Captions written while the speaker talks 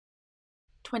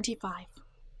25.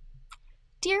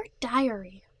 Dear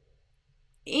Diary,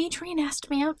 Adrian asked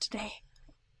me out today.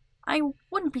 I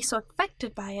wouldn't be so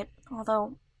affected by it,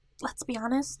 although, let's be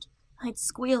honest, I'd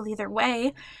squeal either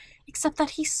way, except that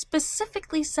he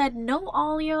specifically said no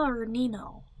Alia or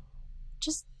Nino.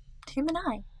 Just him and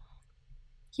I.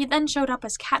 He then showed up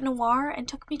as Cat Noir and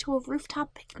took me to a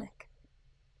rooftop picnic.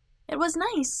 It was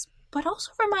nice, but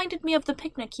also reminded me of the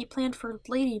picnic he planned for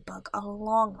Ladybug a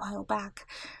long while back.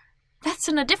 That's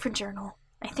in a different journal,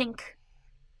 I think.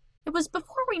 It was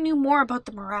before we knew more about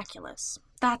the Miraculous,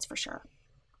 that's for sure.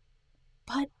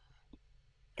 But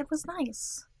it was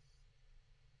nice.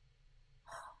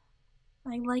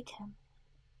 I like him.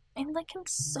 I like him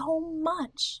so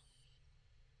much.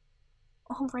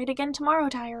 I'll write again tomorrow,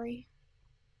 Diary.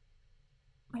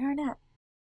 Marinette.